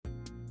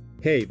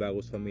Hey,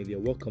 Vagos Familia,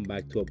 welcome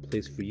back to A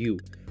Place for You,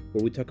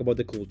 where we talk about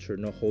the culture,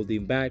 no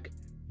holding back,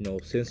 no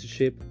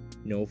censorship,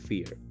 no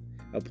fear.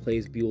 A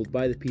place built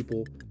by the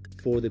people,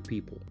 for the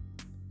people.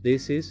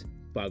 This is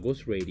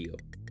Vagos Radio.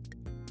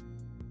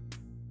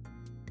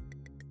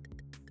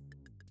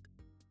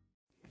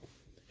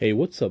 Hey,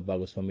 what's up,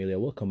 Vagos Familia?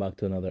 Welcome back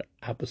to another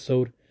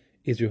episode.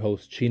 It's your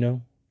host,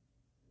 Chino,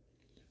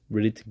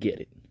 ready to get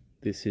it.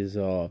 This is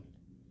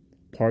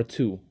part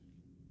two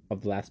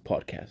of the last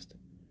podcast,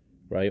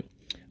 right?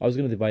 I was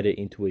gonna divide it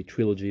into a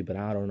trilogy, but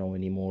I don't know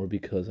anymore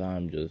because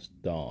I'm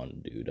just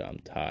done, dude. I'm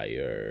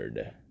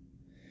tired.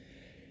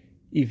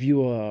 If you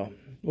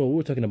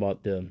we're talking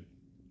about the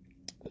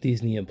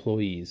Disney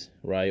employees,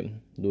 right?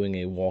 Doing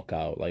a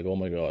walkout, like, oh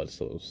my god,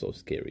 so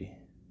scary,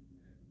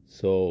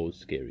 so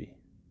scary.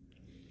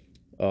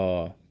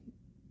 Uh,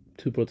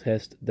 to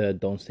protest the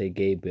 "Don't Say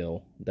Gay"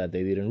 bill that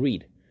they didn't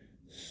read.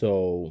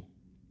 So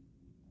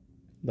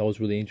that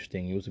was really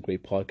interesting. It was a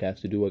great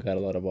podcast to do. I got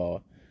a lot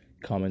of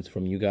comments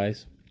from you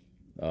guys,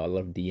 a lot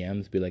of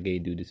DMs. Be like, hey,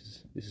 dude,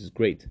 this is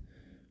great.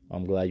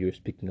 I'm glad you're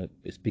speaking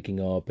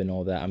up and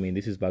all that. I mean,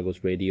 this is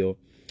Vagos Radio,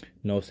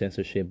 no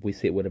censorship. We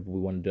say whatever we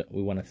want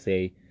to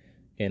say,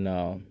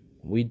 and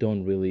we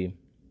don't really,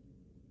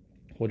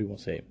 what do you want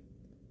to say,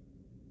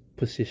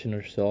 position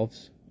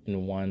ourselves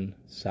in one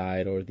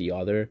side or the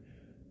other.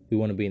 We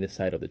want to be in the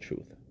side of the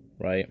truth,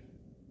 right?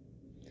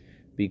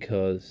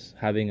 Because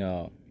having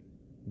a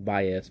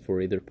bias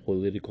for either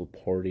political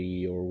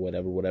party or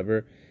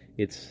whatever,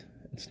 it's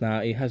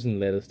not. It hasn't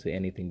led us to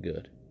anything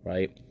good,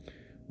 right?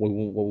 What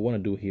we want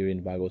to do here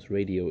in Vagos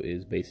Radio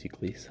is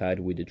basically side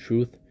with the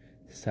truth,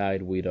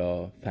 side with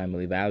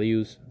family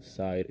values,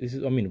 side. This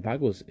is, I mean,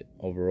 Vagos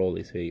overall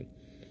is a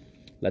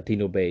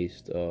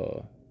Latino-based,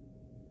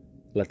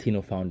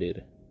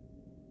 Latino-founded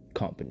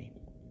company,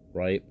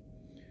 right?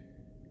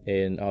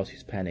 And us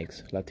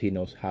Hispanics,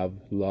 Latinos have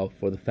love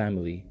for the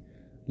family,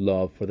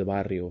 love for the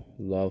barrio,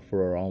 love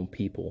for our own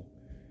people.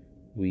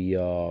 We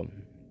are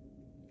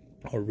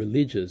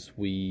religious.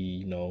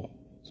 We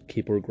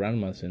keep our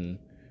grandmas and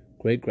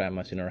great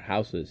grandmas in our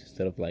houses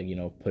instead of, like,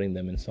 putting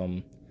them in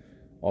some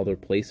other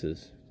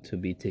places to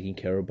be taken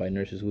care of by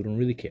nurses who don't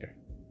really care,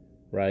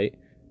 right?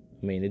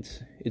 I mean,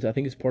 it's I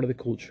think it's part of the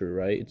culture,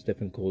 right? It's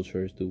different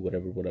cultures do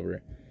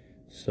whatever.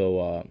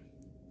 So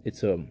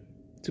it's a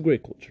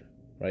great culture,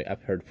 right?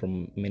 I've heard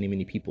from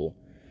many people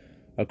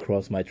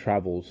across my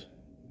travels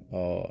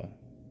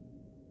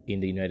in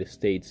the United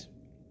States.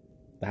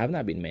 There have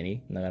not been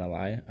many, not gonna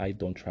lie. I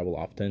don't travel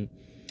often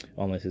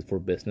unless it's for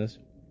business.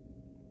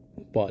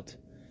 But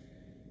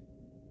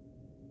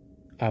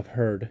I've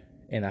heard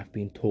and I've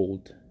been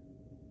told,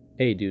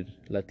 hey, dude,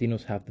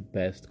 Latinos have the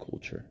best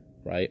culture,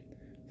 right?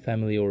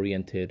 Family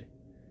oriented.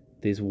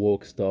 This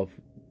woke stuff,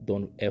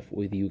 don't F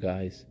with you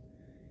guys.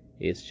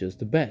 It's just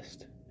the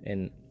best.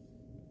 And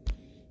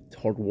it's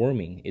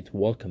heartwarming. It's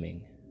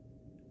welcoming.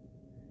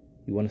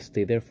 You want to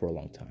stay there for a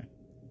long time.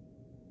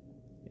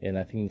 And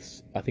I think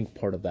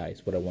part of that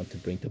is what I want to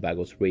bring to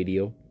Vagos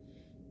Radio.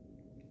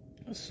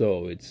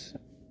 So it's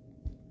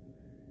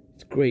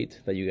great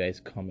that you guys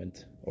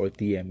comment or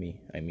DM me,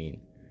 I mean,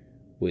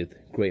 with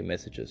great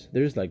messages.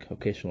 There's like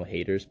occasional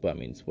haters, but I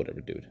mean, it's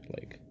whatever, dude.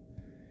 Like,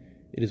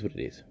 it is what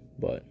it is.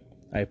 But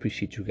I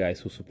appreciate you guys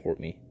who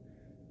support me.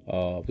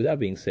 With that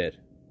being said,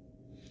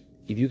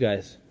 if you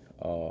guys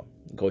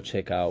go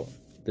check out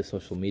the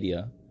social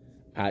media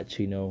at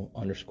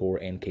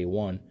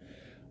Chino_NK1,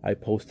 I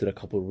posted a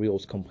couple of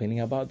reels complaining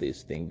about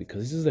this thing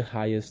because this is the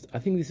highest. I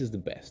think this is the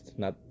best.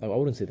 Not, I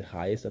wouldn't say the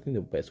highest. I think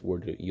the best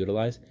word to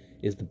utilize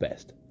is the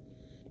best.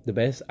 The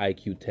best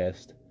IQ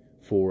test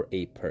for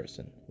a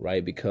person,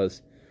 right?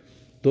 Because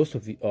those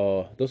of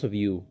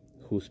you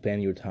who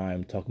spend your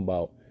time talking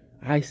about,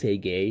 I say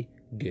gay,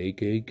 gay.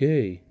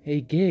 Hey,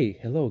 gay.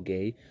 Hello,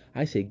 gay.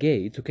 I say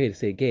gay. It's okay to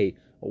say gay.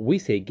 We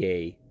say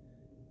gay.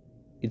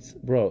 It's,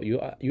 bro.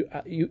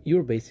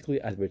 You're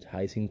basically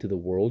advertising to the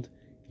world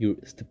your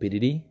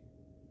stupidity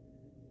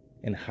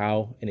and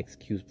how, an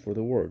excuse for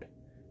the word,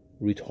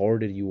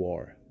 retarded you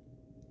are.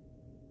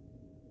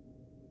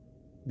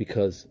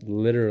 Because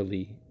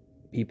literally,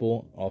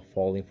 people are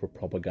falling for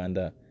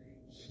propaganda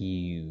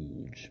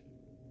huge.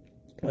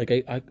 Like,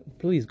 I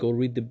please go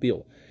read the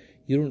bill.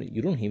 You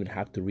don't even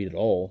have to read it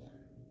all.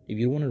 If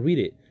you want to read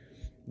it,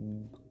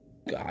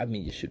 I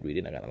mean, you should read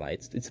it. Not gonna lie,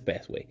 it's the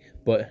best way.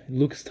 But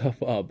look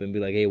stuff up and be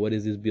like, hey, what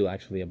is this bill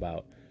actually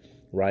about,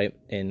 right?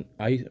 And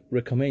I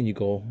recommend you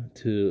go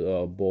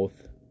to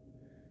both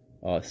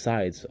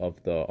sides of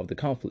the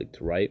conflict,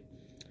 right?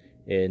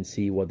 And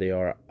see what they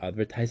are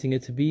advertising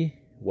it to be,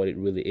 what it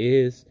really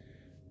is.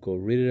 Go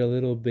read it a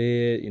little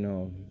bit,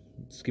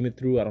 skim it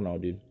through. I don't know,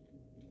 dude.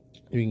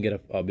 You can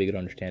get a bigger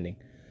understanding.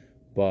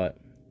 But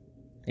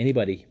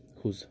anybody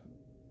who's,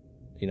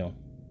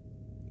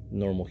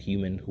 normal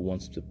human who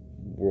wants the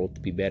world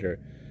to be better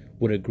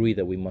would agree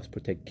that we must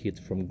protect kids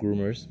from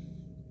groomers,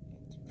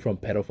 from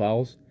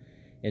pedophiles,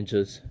 and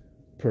just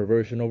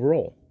perversion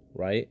overall,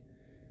 right?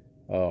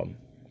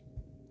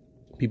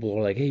 People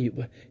are like, hey,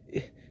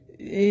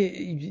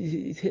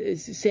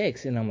 it's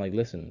sex, and I'm like,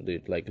 listen,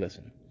 dude, like,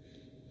 listen.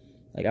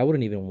 Like, I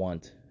wouldn't even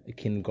want a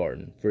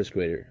kindergarten, first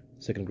grader,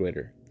 second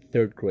grader,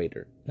 third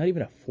grader, not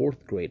even a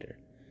fourth grader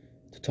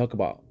to talk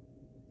about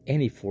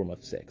any form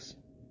of sex,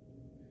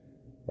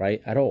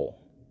 right? At all.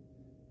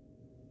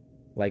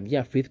 Like,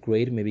 yeah, fifth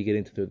grade, maybe get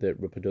into the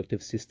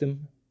reproductive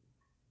system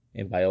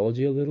and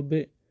biology a little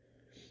bit.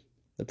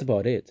 That's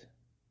about it.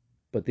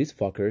 But these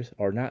fuckers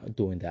are not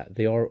doing that.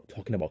 They are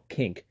talking about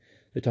kink.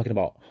 They're talking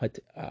about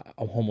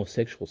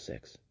homosexual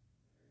sex.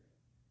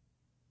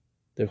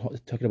 They're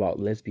talking about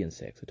lesbian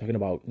sex.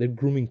 They're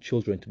grooming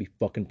children to be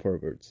fucking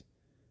perverts.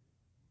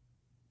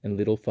 And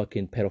little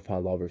fucking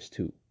pedophile lovers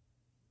too.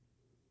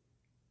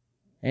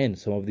 And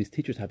some of these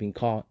teachers have been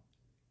caught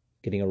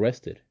getting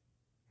arrested,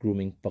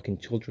 grooming fucking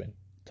children,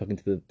 talking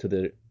to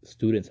the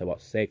students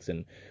about sex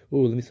and, oh,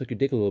 let me suck your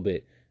dick a little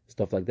bit,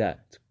 stuff like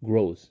that. It's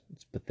gross.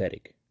 It's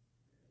pathetic.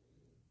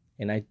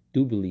 And I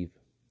do believe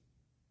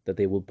that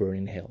they will burn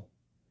in hell.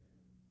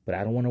 But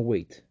I don't want to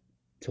wait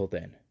till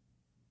then.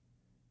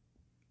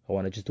 I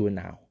want to just do it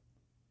now.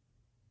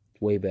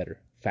 It's way better,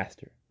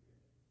 faster.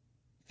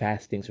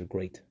 Fast things are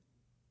great.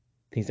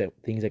 Things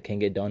that can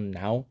get done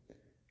now,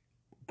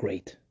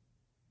 great.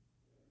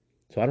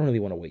 So I don't really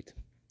want to wait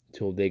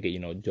till they get,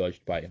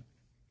 judged by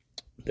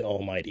the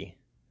Almighty.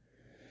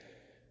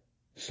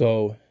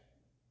 So,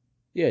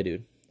 yeah,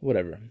 dude,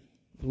 whatever.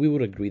 We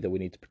would agree that we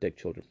need to protect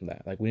children from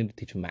that. Like, we need to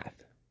teach them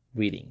math,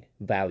 reading,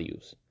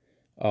 values,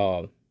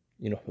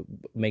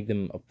 make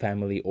them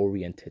family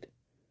oriented,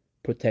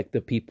 protect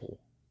the people,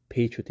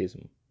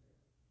 patriotism,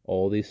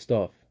 all this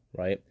stuff,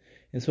 right?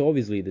 And so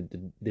obviously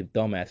the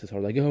dumbasses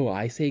are like, oh,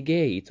 I say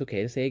gay, it's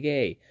okay to say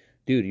gay.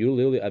 Dude, you're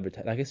literally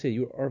advertising. Like I said,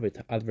 you're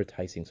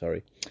advertising.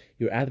 Sorry,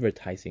 you're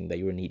advertising that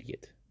you're an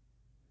idiot,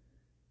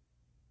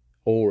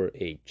 or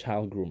a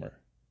child groomer,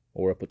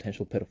 or a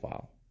potential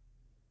pedophile.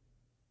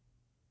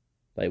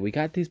 Like, we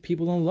got these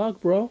people on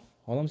lock, bro.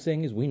 All I'm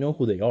saying is we know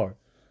who they are.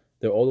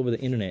 They're all over the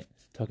internet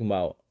talking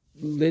about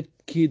let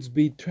kids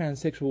be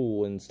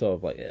transsexual and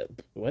stuff. Like,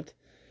 what?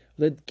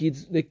 Let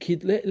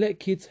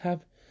kids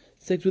have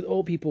sex with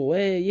old people.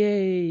 Hey,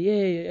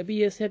 yay,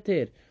 be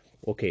accepted.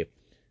 Okay,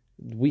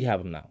 we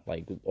have them now.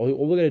 Like,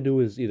 all we gotta do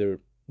is either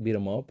beat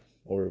them up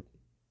or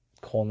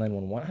call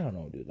 911. I don't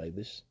know, dude. Like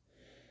this,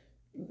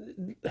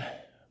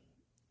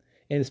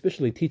 and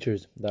especially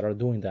teachers that are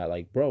doing that.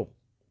 Like, bro,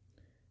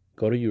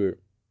 go to your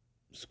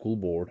school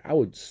board. I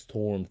would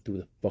storm through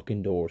the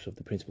fucking doors of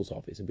the principal's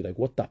office and be like,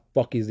 what the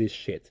fuck is this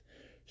shit?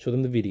 Show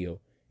them the video,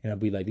 and I'll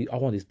be like, I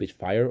want this bitch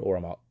fired or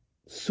I'm out.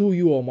 Sue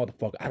you all,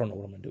 motherfucker. I don't know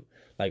what I'm gonna do.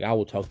 Like, I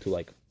will talk to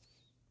like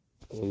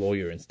a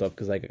lawyer and stuff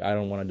because like I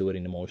don't want to do it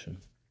in emotion.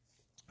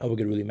 I would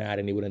get really mad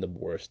and it would end up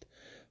worst.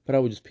 But I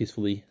would just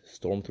peacefully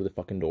storm through the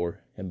fucking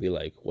door and be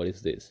like, what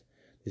is this?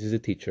 This is a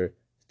teacher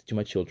teaching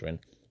my children,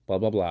 blah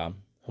blah blah,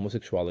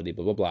 homosexuality,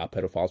 blah blah blah,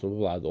 pedophiles, blah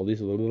blah blah, all this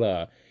blah blah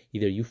blah.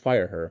 Either you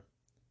fire her,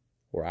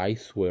 or I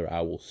swear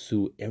I will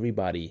sue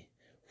everybody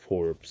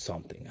for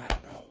something. I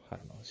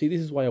don't know. See,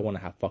 this is why I want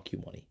to have fuck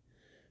you money.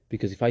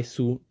 Because if I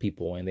sue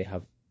people and they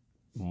have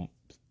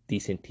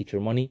decent teacher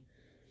money,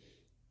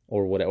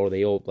 or whatever, or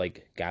they all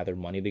like gather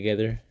money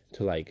together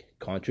to like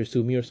contra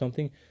sue me or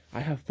something, I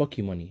have fuck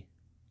you money.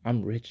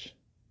 I'm rich.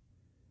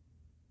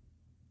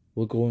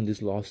 We'll go in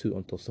this lawsuit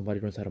until somebody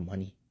runs out of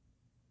money.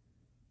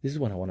 This is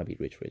when I want to be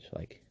rich.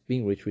 Like,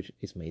 being rich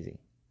is amazing.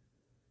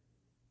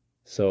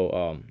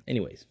 So,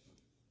 anyways,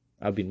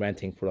 I've been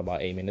ranting for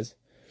about 8 minutes.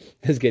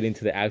 Let's get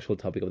into the actual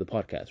topic of the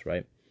podcast,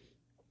 right?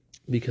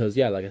 Because,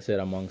 yeah, like I said,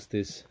 amongst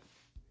these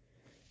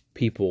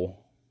people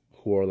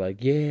who are like,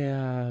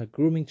 yeah,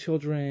 grooming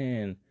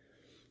children,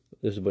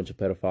 there's a bunch of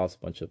pedophiles, a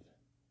bunch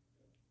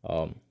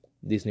of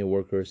Disney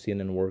workers,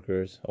 CNN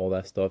workers, all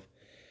that stuff.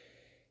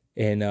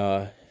 And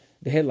the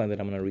headline that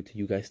I'm going to read to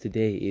you guys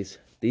today is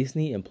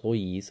Disney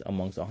employees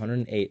amongst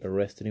 108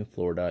 arrested in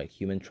Florida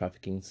human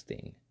trafficking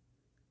sting,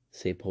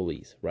 say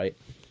police, right?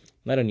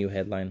 Not a new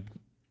headline,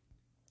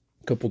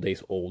 a couple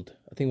days old.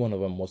 I think one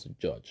of them was a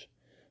judge.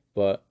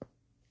 But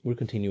we're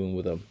continuing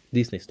with the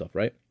Disney stuff,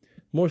 right?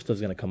 More stuff's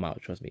going to come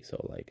out, trust me.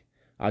 So, like,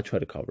 I'll try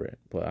to cover it.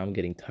 But I'm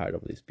getting tired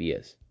of this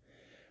BS.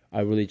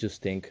 I really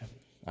just think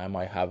I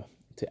might have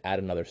to add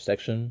another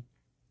section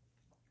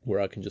where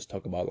I can just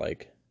talk about,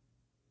 like,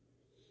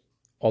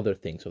 other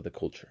things of the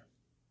culture,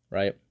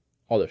 right?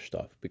 Other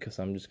stuff. Because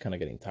I'm just kind of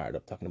getting tired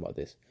of talking about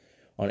this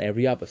on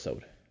every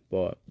episode.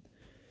 But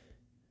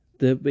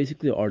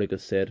basically the article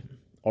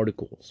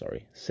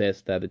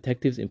says that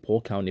detectives in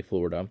Polk County,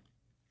 Florida,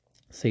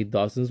 say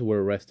dozens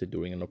were arrested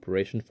during an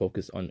operation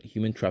focused on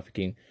human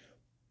trafficking,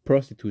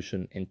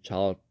 prostitution, and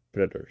child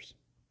predators.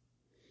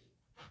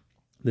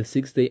 The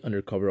 6-day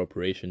undercover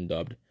operation,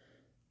 dubbed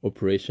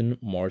Operation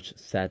March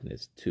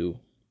Sadness 2,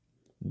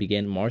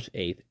 began March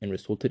 8th and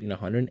resulted in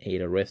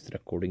 108 arrested,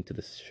 according to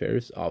the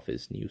Sheriff's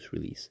Office news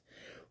release.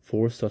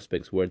 4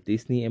 suspects were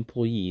Disney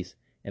employees,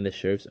 and the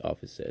Sheriff's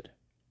Office said.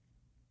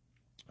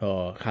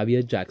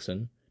 Javier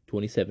Jackson,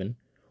 27,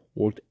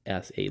 worked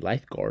as a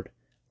lifeguard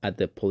at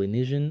the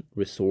Polynesian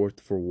Resort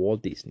for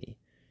Walt Disney.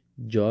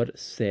 Judd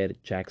said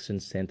Jackson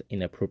sent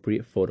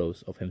inappropriate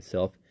photos of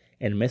himself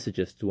and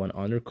messages to an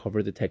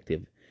undercover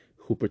detective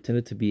who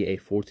pretended to be a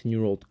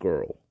 14-year-old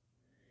girl.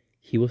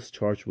 He was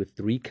charged with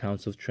 3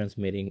 counts of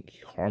transmitting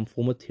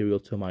harmful material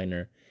to a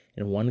minor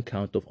and 1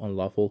 count of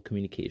unlawful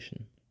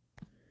communication.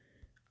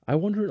 I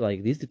wonder,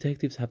 like, these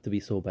detectives have to be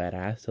so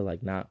badass to,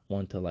 like, not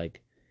want to,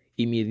 like,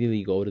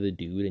 immediately go to the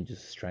dude and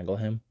just strangle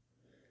him.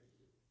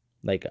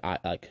 Like,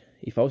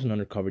 if I was an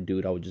undercover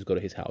dude, I would just go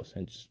to his house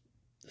and just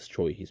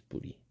destroy his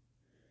booty.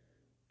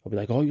 I'd be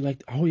like, oh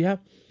yeah?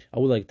 I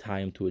would, like, tie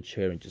him to a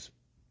chair and just,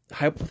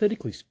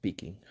 hypothetically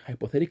speaking, I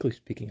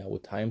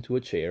would tie him to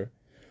a chair,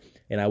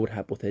 and I would,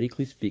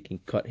 hypothetically speaking,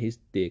 cut his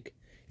dick,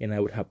 and I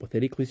would,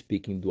 hypothetically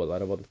speaking, do a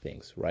lot of other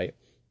things, right?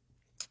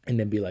 And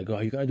then be like, oh,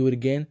 you gonna do it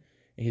again?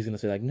 And he's gonna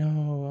say, like,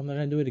 no, I'm not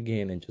gonna do it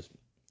again, and just,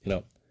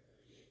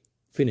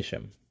 finish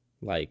him.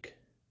 Like,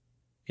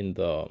 in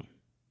the,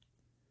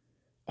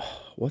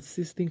 what's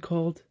this thing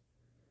called?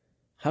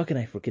 How can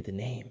I forget the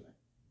name?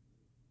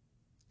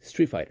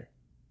 Street Fighter.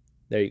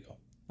 There you go.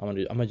 I'm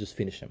gonna just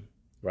finish him,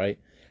 right?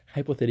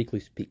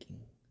 Hypothetically speaking,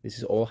 this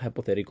is all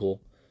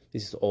hypothetical.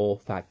 This is all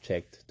fact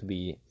checked to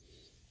be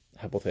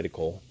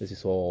hypothetical. This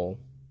is all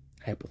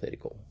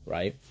hypothetical,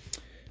 right?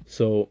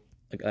 So,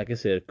 like I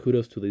said,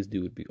 kudos to this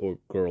dude or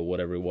girl,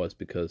 whatever it was,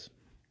 because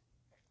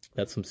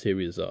that's some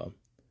serious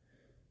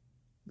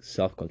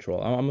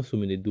self-control. I'm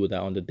assuming they do that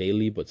on the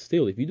daily, but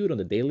still, if you do it on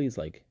the daily, it's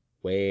like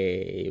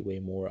way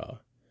more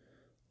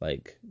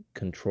like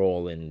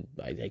control, and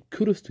like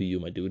kudos to you,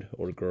 my dude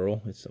or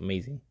girl. It's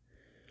amazing.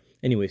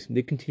 Anyways,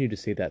 they continue to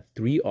say that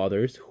 3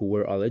 others who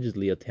were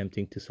allegedly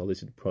attempting to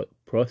solicit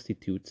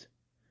prostitutes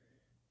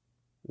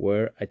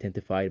were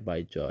identified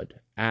by Judd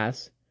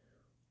as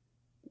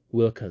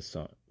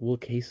Wilkeson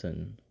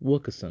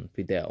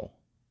Fidel.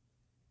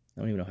 I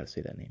don't even know how to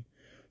say that name.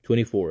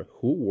 24,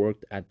 who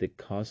worked at the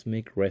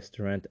Cosmic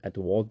Restaurant at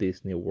Walt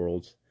Disney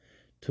World's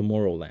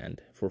Tomorrowland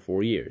for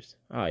 4 years.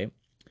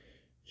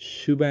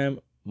 Shubham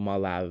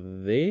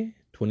Malave,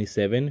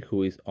 27,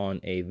 who is on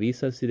a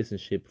visa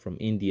citizenship from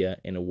India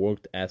and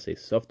worked as a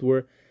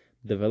software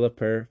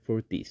developer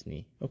for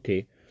Disney.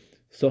 Okay,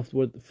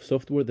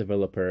 software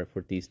developer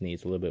for Disney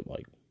is a little bit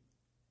like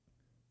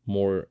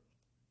more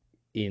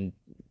in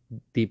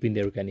deep in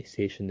the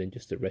organization than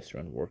just a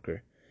restaurant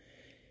worker.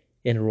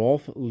 And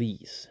Rolf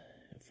Lees,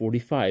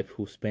 45,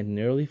 who spent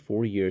nearly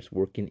 4 years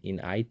working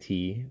in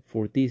IT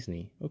for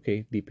Disney.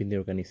 Okay, deep in the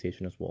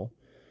organization as well.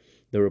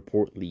 The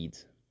report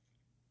leads.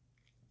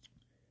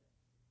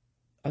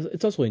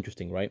 It's also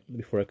interesting, right?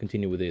 Before I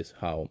continue with this,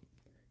 how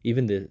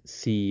even the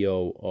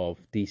CEO of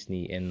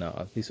Disney and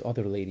this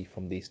other lady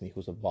from Disney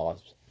who's a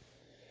boss,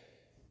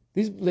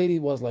 this lady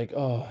was like,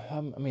 oh,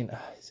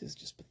 this is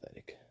just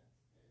pathetic.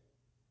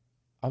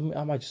 I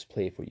might just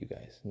play it for you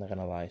guys. I'm not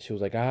gonna lie. She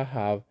was like,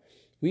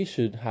 we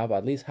should have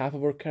at least half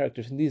of our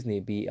characters in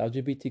Disney be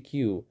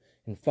LGBTQ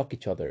and fuck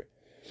each other.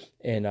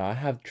 And I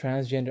have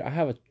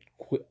transgender.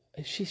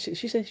 She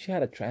said she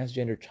had a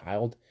transgender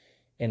child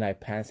and a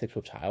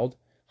pansexual child.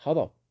 How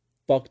the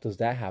fuck does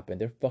that happen?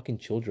 They're fucking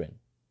children.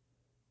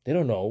 They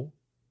don't know.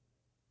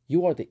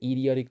 You are the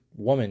idiotic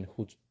woman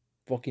who's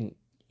fucking...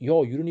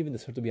 Yo, you don't even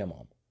deserve to be a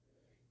mom.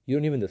 You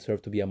don't even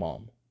deserve to be a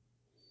mom.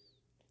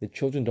 The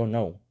children don't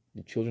know.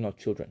 The children are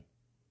children.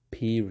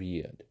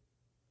 Period.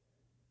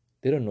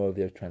 They don't know if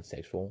they're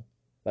transsexual.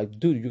 Like,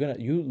 dude,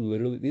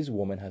 this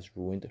woman has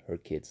ruined her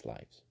kids'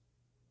 lives.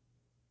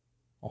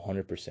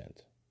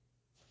 100%.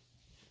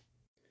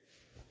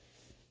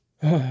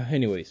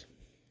 Anyways,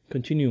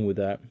 continuing with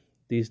that,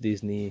 this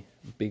Disney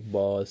big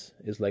boss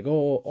is like,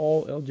 oh,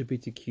 all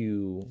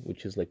LGBTQ,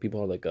 which is like,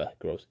 people are like,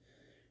 gross,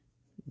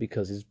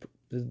 because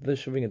they're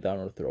shoving it down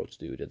our throats,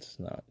 dude. It's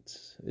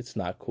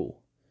not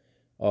cool.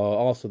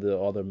 Also, the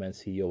other man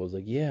CEO was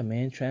like, yeah,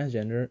 man,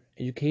 transgender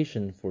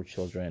education for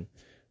children.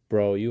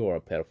 Bro, you are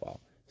a pedophile.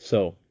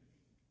 So,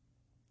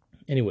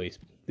 anyways,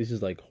 this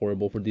is like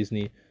horrible for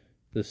Disney.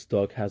 The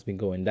stock has been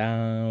going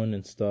down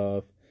and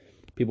stuff.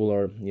 People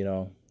are,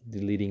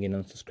 deleting and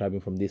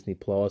unsubscribing from Disney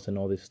Plus and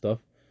all this stuff.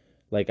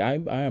 Like, I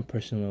am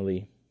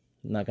personally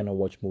not gonna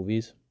watch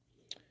movies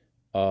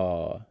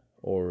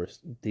or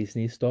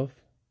Disney stuff,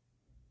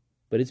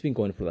 but it's been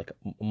going for like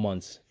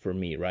months for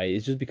me, right?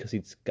 It's just because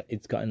it's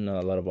gotten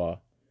a lot of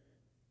what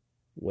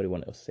do you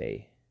want to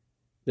say?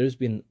 There's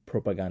been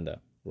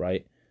propaganda,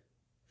 right?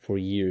 For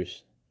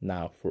years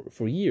now,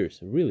 for years,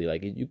 really.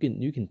 Like, you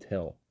can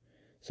tell.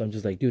 So I'm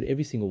just like, dude,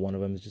 every single one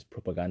of them is just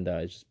propaganda.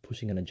 It's just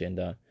pushing an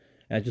agenda,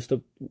 and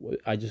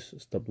I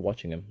just stopped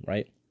watching them,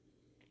 right?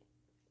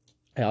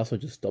 I also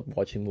just stopped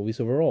watching movies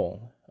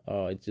overall.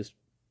 It's just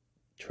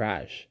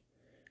trash.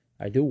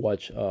 I do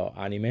watch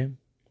anime,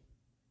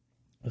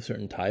 a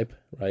certain type,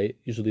 right?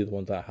 Usually the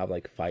ones that have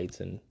like fights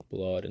and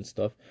blood and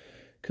stuff.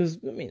 Cause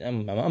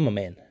I'm a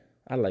man.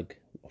 I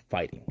like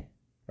fighting,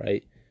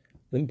 right?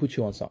 Let me put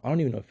you on some. I don't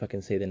even know if I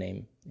can say the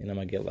name, and I'm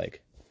gonna get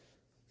like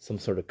some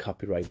sort of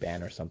copyright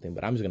ban or something.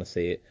 But I'm just gonna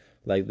say it.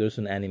 Like, there's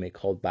an anime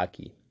called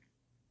Baki,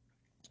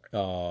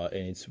 and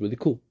it's really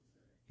cool.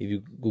 If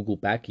you Google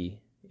Baki,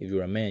 if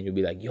you're a man, you'll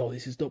be like, yo,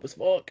 this is dope as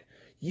fuck.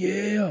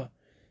 Yeah.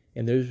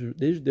 And there's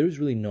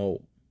really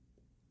no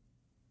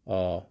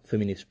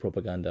feminist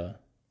propaganda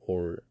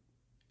or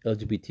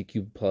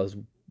LGBTQ plus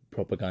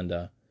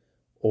propaganda,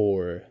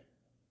 or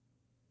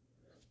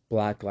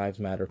Black Lives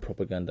Matter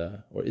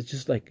propaganda, or it's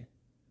just like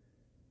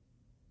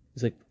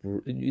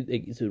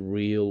it's a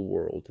real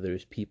world.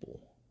 There's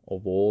people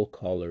of all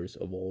colors,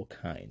 of all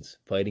kinds,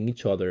 fighting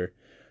each other,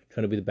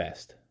 trying to be the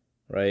best,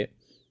 right?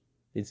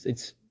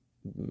 It's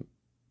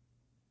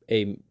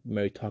a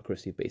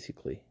meritocracy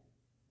basically.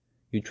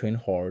 You train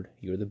hard,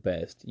 you're the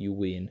best, you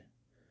win,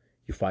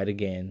 you fight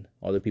again.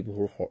 Other people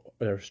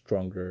who are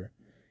stronger,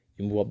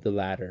 you move up the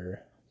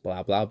ladder,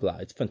 blah blah blah.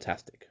 It's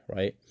fantastic,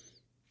 right?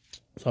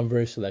 So I'm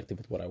very selective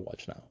with what I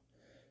watch now.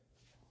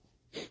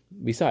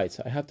 Besides,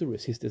 I have to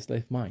resist the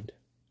slave mind.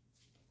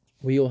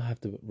 We all have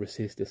to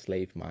resist the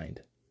slave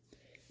mind.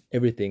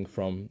 Everything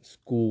from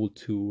school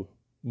to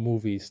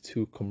movies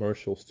to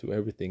commercials to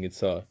everything,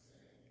 it's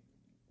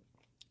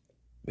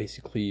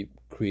basically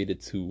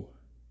created to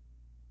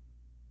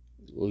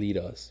lead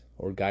us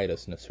or guide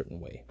us in a certain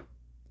way.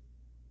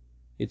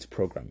 It's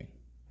programming,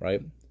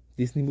 right?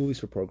 Disney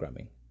movies are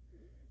programming.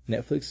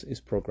 Netflix is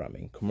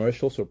programming.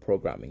 Commercials are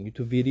programming.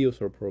 YouTube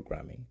videos are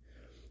programming.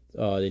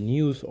 The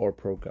news are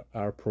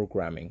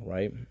programming,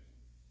 right?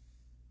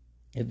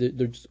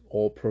 They're just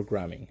all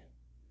programming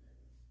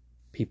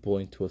people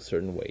into a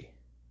certain way.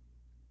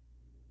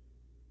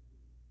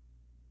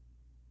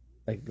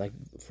 Like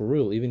for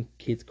real, even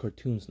kids'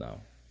 cartoons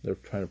now, they're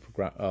trying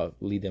to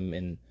lead them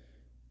in,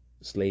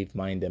 slave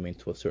mind them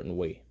into a certain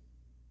way,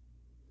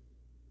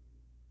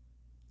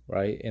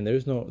 right? And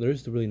there's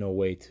really no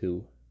way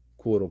to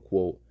quote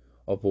unquote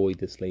avoid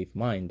the slave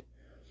mind,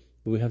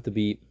 but we have to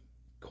be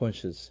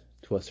conscious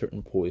to a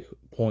certain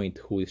point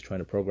who is trying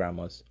to program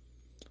us,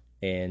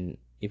 and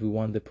if we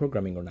want the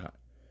programming or not,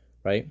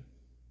 right?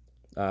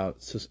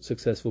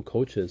 Successful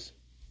coaches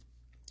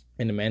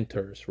and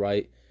mentors,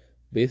 right?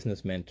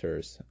 Business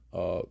mentors,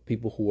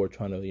 people who are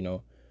trying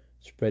to,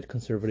 spread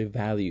conservative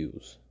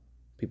values,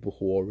 people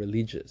who are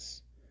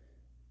religious,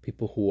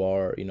 people who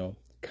are,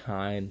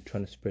 kind,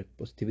 trying to spread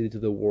positivity to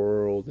the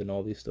world and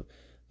all this stuff.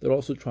 They're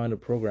also trying to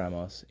program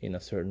us in a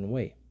certain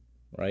way,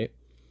 right?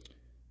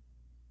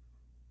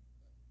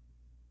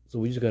 So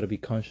we just got to be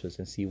conscious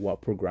and see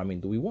what programming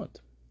do we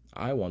want.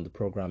 I want the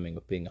programming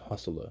of being a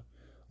hustler,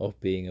 of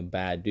being a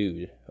bad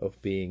dude,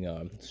 of being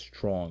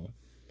strong,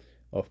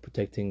 of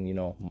protecting,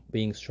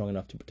 being strong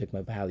enough to protect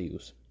my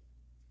values,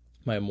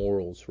 my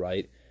morals,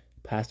 right?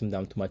 Pass them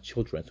down to my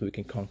children so we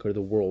can conquer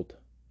the world.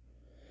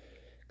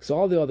 Because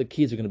all the other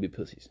kids are going to be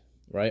pussies,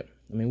 right?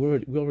 I mean,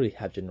 we already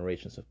have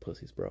generations of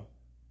pussies, bro.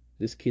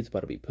 This kid's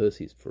about to be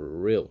pussies for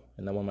real.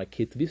 And I want my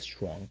kid to be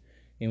strong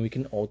and we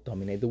can all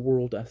dominate the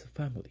world as a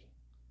family.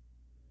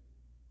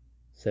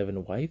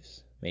 7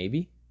 wives,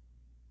 maybe.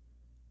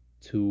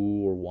 2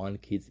 or 1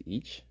 kids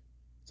each.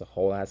 It's a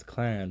whole ass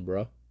clan,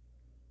 bro.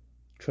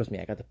 Trust me,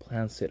 I got the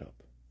plan set up.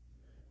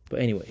 But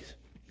anyways,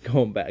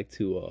 going back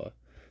to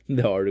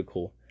the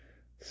article.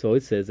 So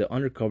it says that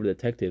undercover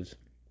detectives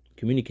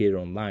communicated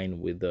online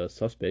with the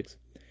suspects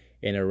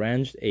and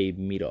arranged a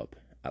meetup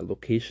at a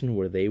location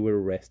where they were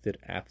arrested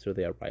after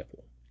their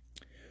arrival.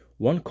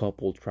 One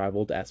couple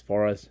traveled as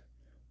far as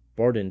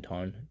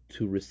Bordentown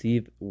to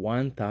receive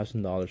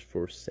 $1,000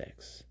 for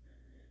sex.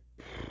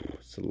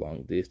 It's a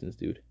long distance,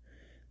 dude.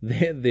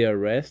 The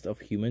arrest of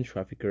human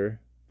trafficker.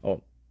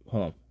 Oh,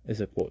 hold on. It's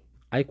a quote.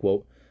 I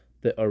quote,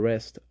 "The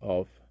arrest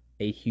of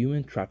a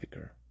human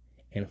trafficker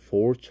and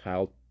 4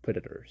 child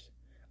predators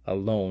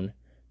alone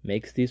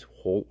makes this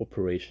whole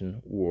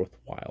operation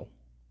worthwhile,"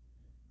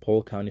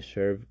 Polk County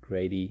Sheriff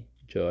Grady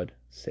Judd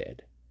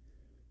said.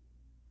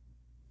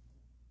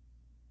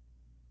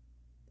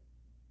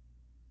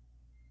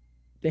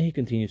 Then he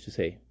continues to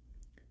say,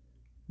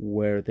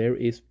 "Where there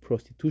is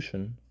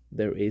prostitution,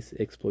 there is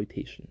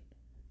exploitation,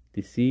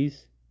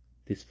 disease,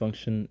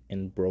 dysfunction,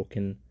 and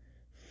broken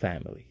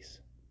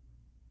families."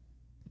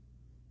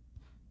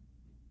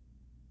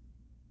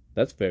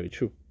 That's very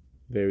true.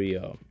 Very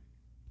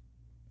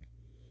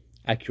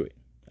accurate,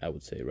 I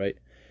would say, right?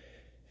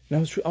 And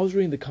I was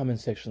reading the comment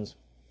sections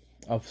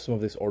of some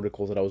of these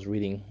articles that I was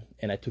reading,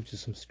 and I took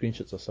just some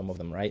screenshots of some of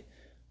them, right?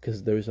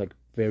 Because there's like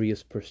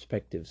various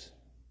perspectives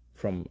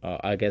from,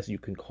 I guess you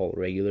can call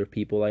regular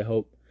people, I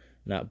hope,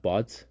 not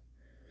bots.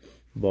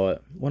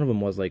 But one of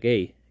them was like,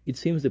 "Hey, it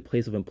seems the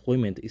place of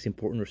employment is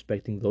important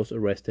respecting those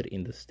arrested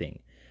in the sting.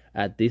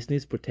 At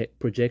Disney's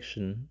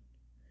projection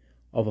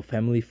of a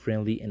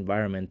family-friendly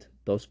environment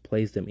does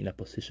place them in a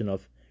position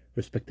of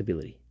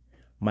respectability.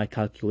 My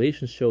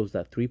calculation shows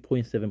that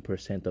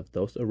 3.7% of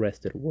those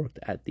arrested worked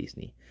at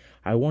Disney.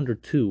 I wonder,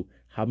 too,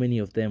 how many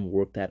of them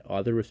worked at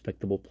other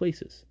respectable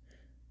places,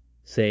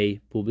 say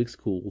public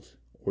schools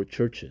or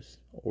churches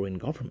or in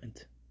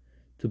government.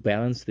 To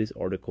balance this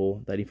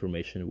article, that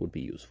information would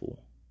be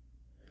useful."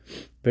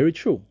 Very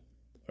true,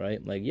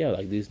 right? Like, yeah,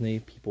 like Disney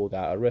people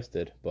got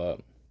arrested,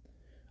 but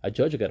a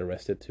judge got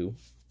arrested too.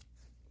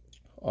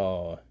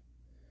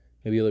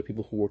 Maybe other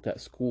people who worked at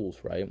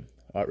schools, right?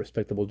 At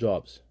respectable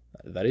jobs.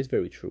 That is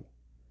very true.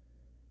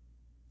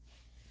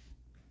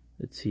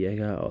 Let's see, I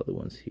got other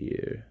ones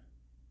here.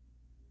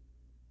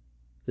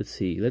 Let's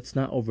see. Let's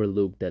not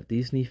overlook that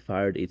Disney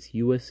fired its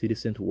U.S.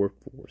 citizen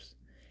workforce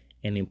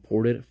and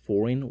imported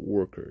foreign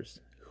workers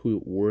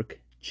who work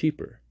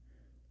cheaper,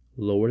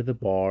 lower the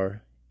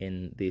bar,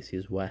 and this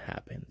is what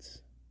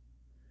happens.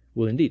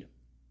 Well, indeed,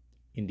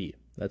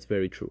 that's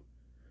very true.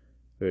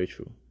 Very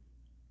true.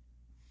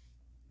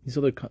 This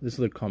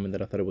other comment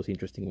that I thought it was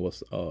interesting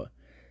was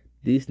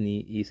Disney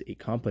is a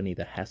company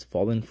that has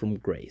fallen from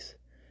grace.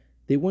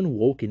 They went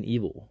woke and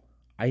evil.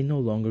 I no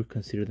longer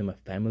consider them a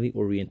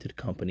family-oriented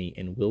company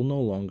and will no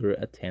longer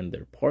attend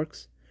their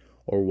parks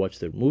or watch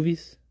their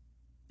movies,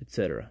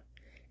 etc.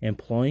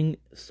 Employing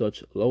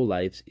such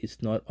lowlifes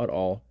is not at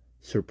all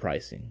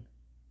surprising,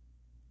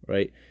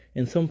 right?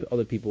 And some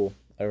other people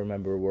I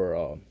remember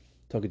were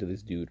talking to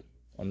this dude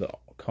on the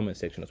comment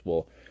section as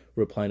well,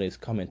 replying to his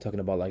comment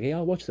talking about like, hey,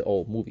 I'll watch the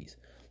old movies.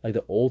 Like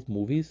the old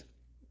movies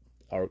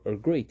are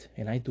great,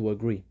 and I do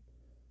agree.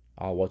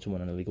 I'll watch them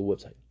on an illegal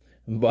website,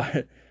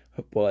 but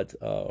but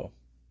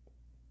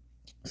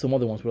some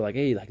other ones were like,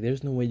 hey, like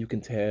there's no way you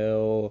can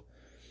tell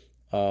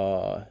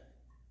uh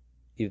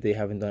if they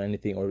haven't done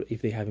anything or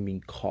if they haven't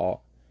been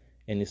caught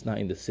and it's not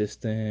in the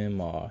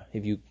system, or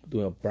if you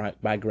do a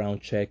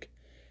background check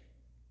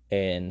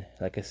and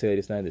like I said,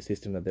 it's not in the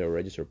system that they're a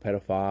registered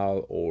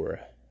pedophile or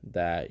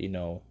that,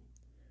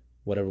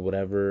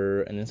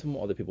 whatever. And then some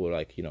other people were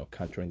like,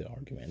 countering the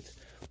argument.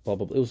 Blah,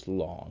 blah, blah. It was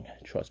long.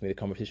 Trust me, the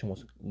conversation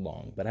was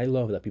long. But I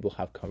love that people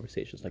have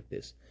conversations like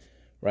this,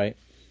 right?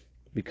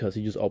 Because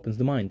it just opens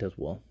the mind as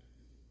well.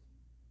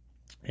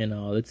 And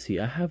let's see,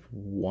 I have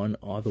one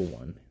other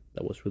one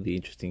that was really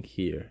interesting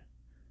here.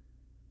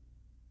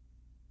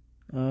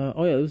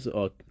 Oh yeah, there was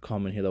a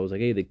comment here that was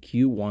like, hey, the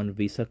Q1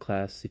 visa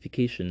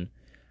classification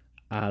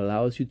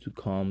allows you to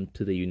come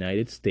to the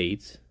United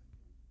States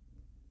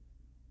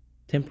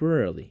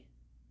temporarily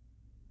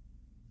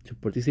to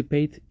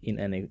participate in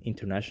an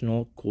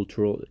international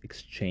cultural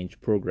exchange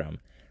program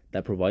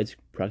that provides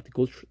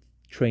practical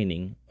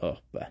training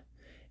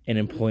and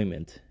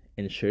employment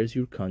and shares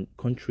your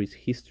country's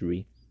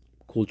history,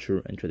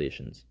 culture, and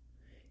traditions.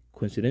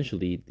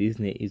 Coincidentally,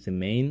 Disney is the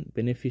main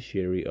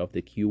beneficiary of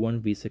the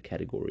Q1 visa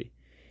category.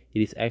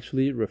 It is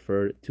actually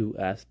referred to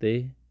as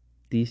the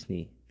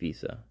Disney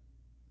visa.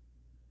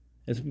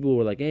 And some people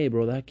were like, hey,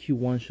 bro, that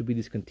Q1 should be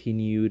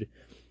discontinued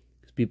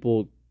because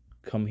people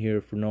come here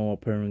for no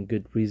apparent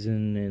good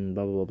reason and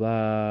blah, blah,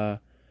 blah,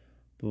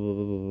 blah, blah,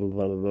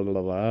 blah, blah, blah,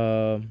 blah,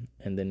 blah.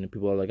 And then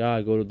people are like,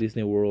 go to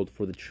Disney World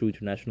for the true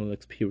international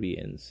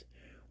experience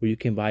where you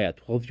can buy a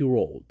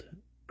 12-year-old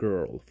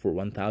girl for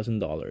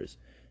 $1,000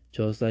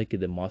 just like in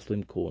the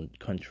Muslim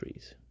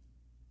countries.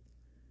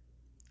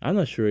 I'm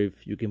not sure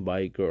if you can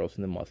buy girls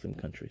in the Muslim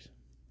countries.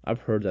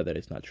 I've heard that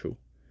is not true.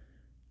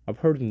 I've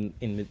heard in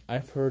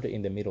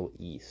the Middle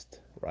East,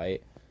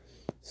 right?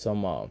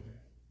 Some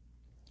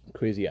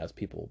crazy ass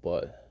people,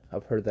 but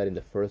I've heard that in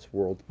the first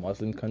world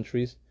Muslim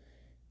countries,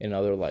 and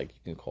other like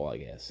you can call I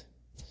guess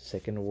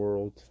second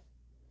world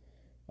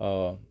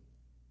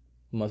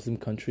Muslim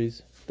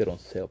countries, they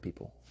don't sell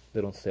people.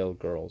 They don't sell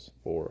girls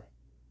for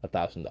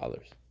 $1,000.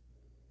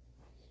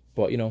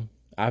 But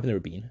I've never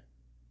been.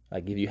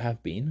 Like if you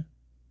have been,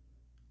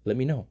 let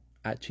me know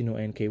at Chino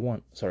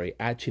NK1. Sorry,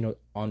 at Chino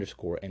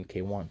underscore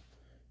NK1.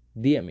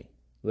 DM me.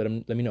 Let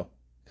me know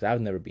because I've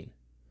never been.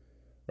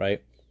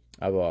 Right?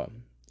 I've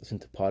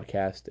listened to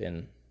podcasts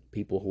and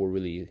people who are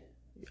really,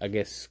 I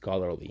guess,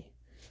 scholarly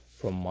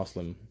from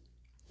Muslim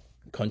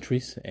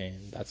countries,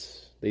 and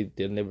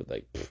they're never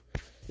like.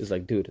 It's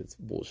like, dude, it's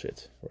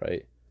bullshit,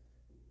 right?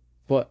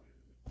 But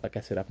like I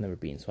said, I've never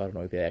been, so I don't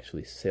know if they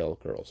actually sell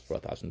girls for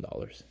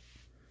 $1,000.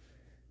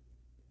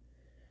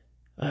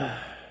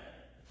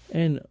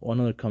 And one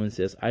other comment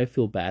says, I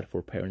feel bad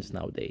for parents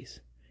nowadays.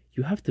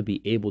 You have to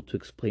be able to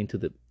explain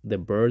to the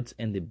birds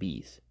and the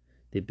bees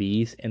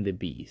and the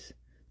bees,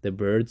 the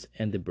birds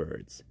and the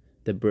birds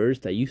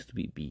that used to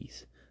be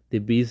bees, the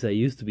bees that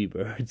used to be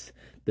birds,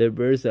 the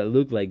birds that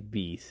look like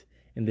bees,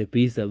 and the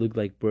bees that look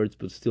like birds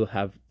but still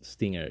have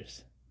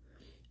stingers.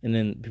 And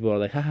then people are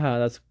like, haha,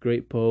 that's a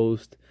great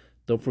post.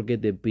 Don't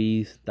forget the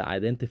bees that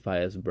identify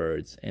as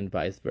birds and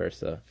vice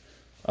versa.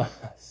 Oh,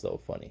 so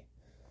funny.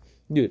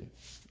 Dude,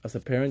 as a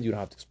parent, you don't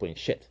have to explain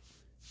shit.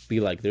 Be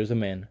like, there's a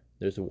man,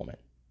 there's a woman.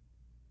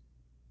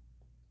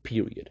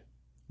 Period.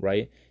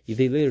 Right? If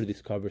they later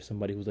discover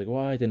somebody who's like,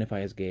 well, I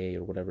identify as gay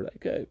or whatever, like,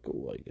 okay,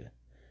 cool. Like,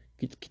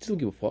 kids don't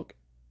give a fuck.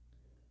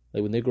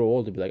 Like, when they grow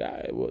old, they'll be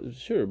like, well,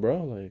 sure,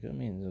 bro. Like, I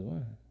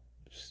mean,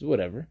 just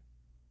whatever.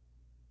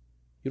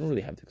 You don't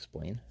really have to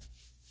explain.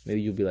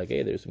 Maybe you'll be like,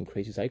 hey, there's some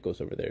crazy psychos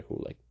over there who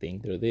like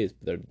think they're this,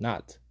 but they're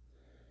not.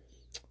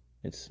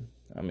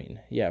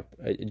 Yeah,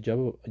 a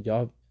job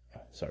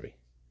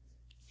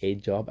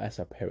as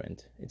a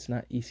parent, it's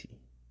not easy.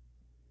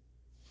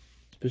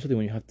 Especially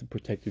when you have to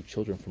protect your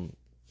children from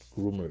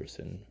groomers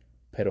and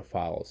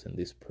pedophiles and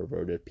these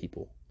perverted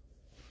people.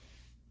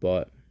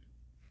 But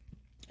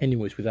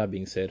anyways, with that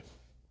being said,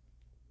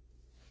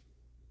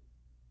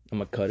 I'm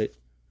gonna cut it.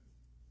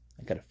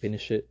 I gotta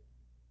finish it.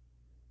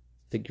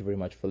 Thank you very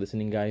much for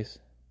listening, guys.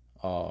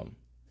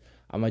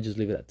 I might just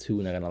leave it at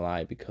 2, not gonna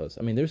lie, because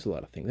I mean there's a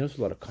lot of things. There's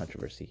a lot of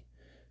controversy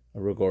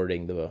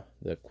regarding the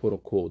quote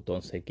unquote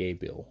don't say gay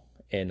bill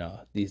and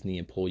Disney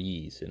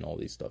employees and all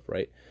this stuff,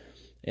 right?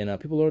 And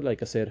people are,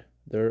 like I said,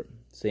 they're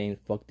saying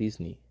fuck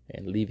Disney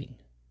and leaving,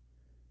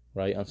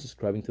 right?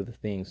 Unsubscribing to the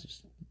things,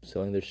 just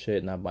selling their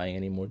shit, not buying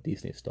any more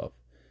Disney stuff.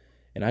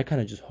 And I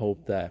kind of just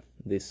hope that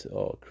this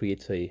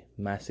creates a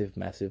massive,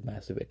 massive,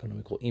 massive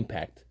economical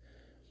impact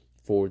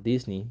for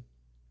Disney,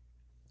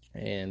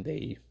 and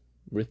they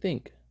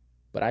rethink.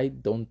 But I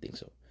don't think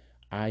so.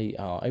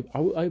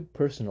 I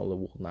personally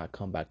will not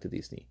come back to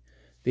Disney.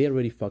 They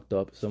already fucked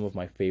up some of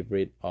my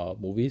favorite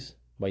movies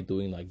by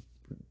doing, like,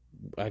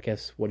 I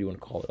guess, what do you want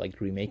to call it, like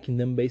remaking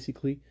them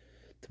basically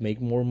to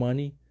make more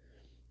money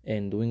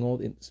and doing all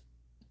this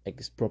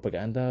like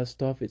propaganda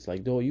stuff. It's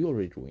like, though, you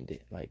already ruined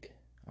it. Like,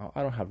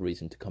 I don't have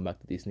reason to come back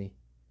to Disney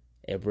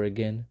ever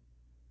again.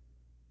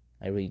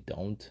 I really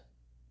don't.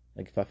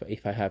 Like,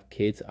 if I have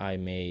kids, I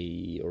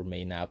may or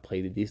may not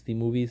play the Disney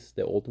movies,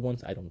 the old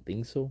ones. I don't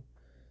think so.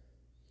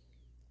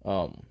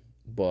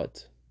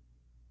 But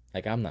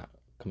like, I'm not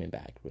coming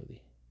back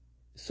really.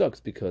 It sucks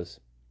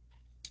because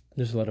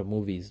there's a lot of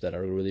movies that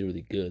are really,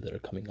 really good that are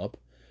coming up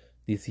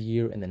this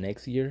year and the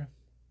next year,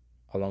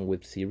 along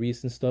with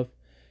series and stuff.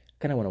 I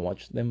kind of want to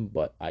watch them,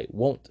 but I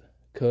won't,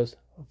 cause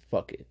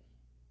fuck it,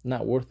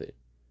 not worth it.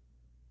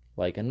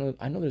 Like, I know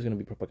there's gonna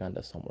be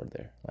propaganda somewhere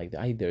there. Like,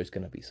 there's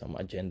gonna be some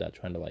agenda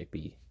trying to, like,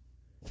 be,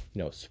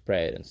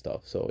 spread and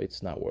stuff. So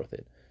it's not worth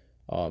it.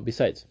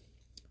 Besides,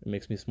 it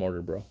makes me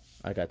smarter, bro.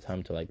 I got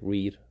time to, like,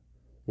 read,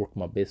 work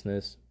my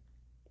business,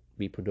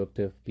 be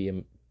productive, be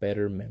a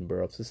better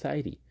member of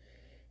society,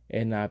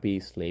 and not be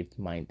slave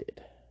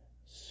minded.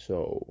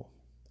 So,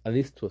 at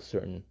least to a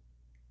certain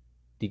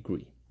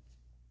degree.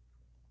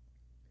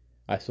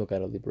 I still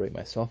gotta liberate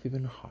myself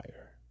even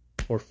higher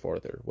or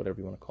further, whatever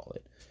you want to call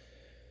it.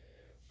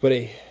 But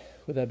hey,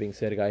 with that being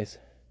said, guys,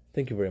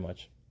 thank you very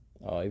much.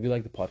 If you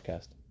like the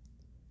podcast,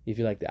 if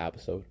you like the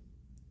episode,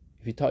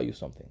 if it taught you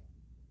something,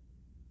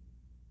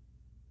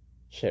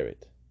 share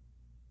it.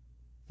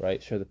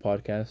 Right? Share the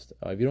podcast.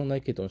 If you don't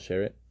like it, don't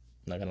share it.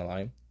 I'm not gonna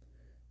lie.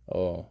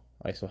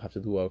 I still have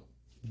to do a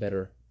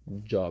better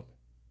job.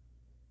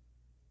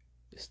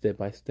 Step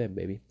by step,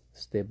 baby.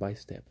 Step by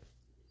step.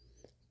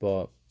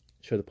 But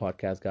share the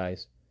podcast,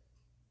 guys.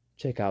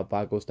 Check out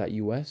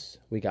vagos.us.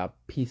 We got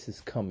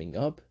pieces coming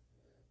up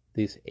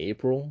this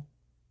April.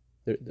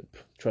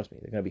 Trust me,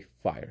 they're gonna be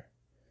fire,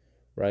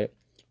 right?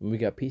 When we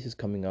got pieces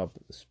coming up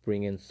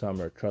spring and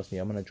summer, trust me,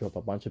 I'm gonna drop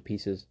a bunch of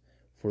pieces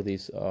for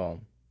these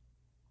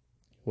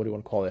what do you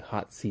want to call it,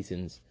 hot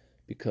seasons,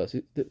 because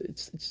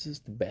it's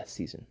just the best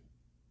season.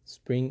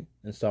 Spring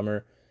and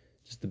summer,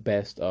 just the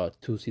best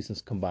 2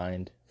 seasons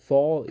combined.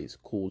 Fall is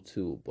cool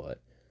too,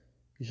 but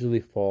usually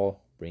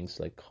fall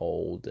brings like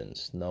cold and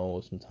snow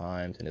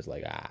sometimes, and it's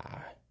like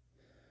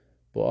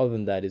but other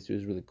than that, it's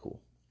really cool.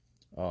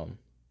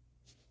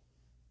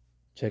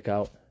 Check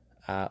out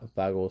at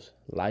Vagos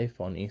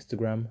Life on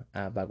Instagram,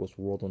 at Vagos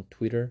World on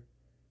Twitter.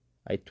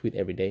 I tweet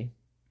every day.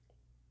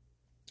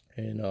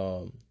 And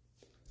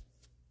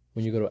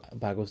when you go to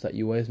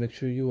vagos.us, make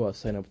sure you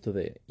sign up to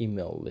the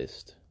email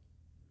list,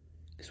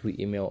 because we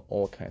email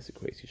all kinds of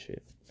crazy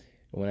shit.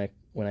 And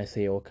when I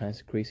say all kinds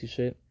of crazy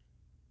shit,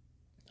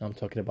 I'm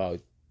talking about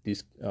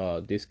these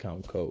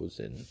discount codes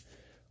and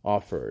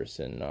offers.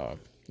 And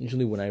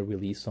usually when I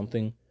release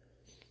something,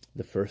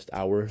 the first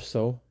hour or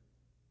so,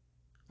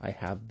 I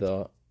have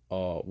the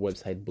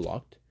website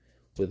blocked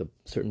with a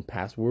certain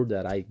password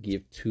that I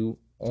give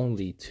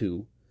only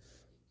to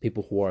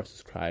people who are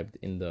subscribed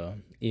in the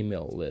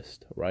email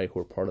list, right? Who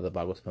are part of the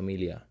Vagos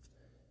Familia.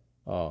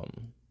 I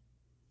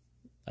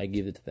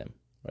give it to them,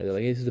 right? They're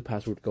like, hey, this is the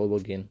password, go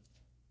log in,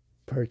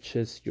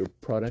 purchase your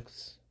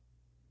products,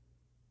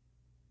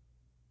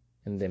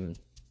 and then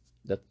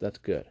that's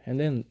good. And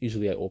then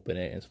usually I open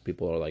it, and some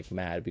people are like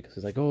mad because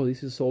it's like, oh,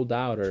 this is sold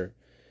out, or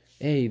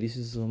hey, this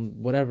is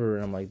whatever.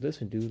 And I'm like,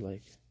 listen, dude,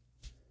 like,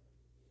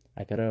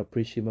 I gotta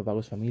appreciate my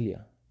Vagos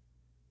Familia.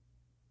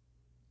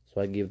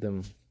 So I give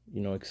them,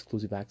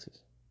 exclusive access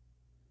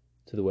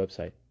to the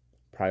website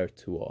prior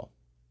to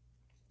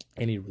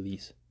any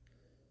release.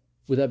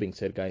 With that being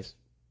said, guys,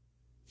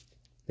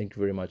 thank you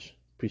very much.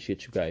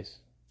 Appreciate you guys.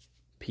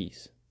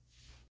 Peace.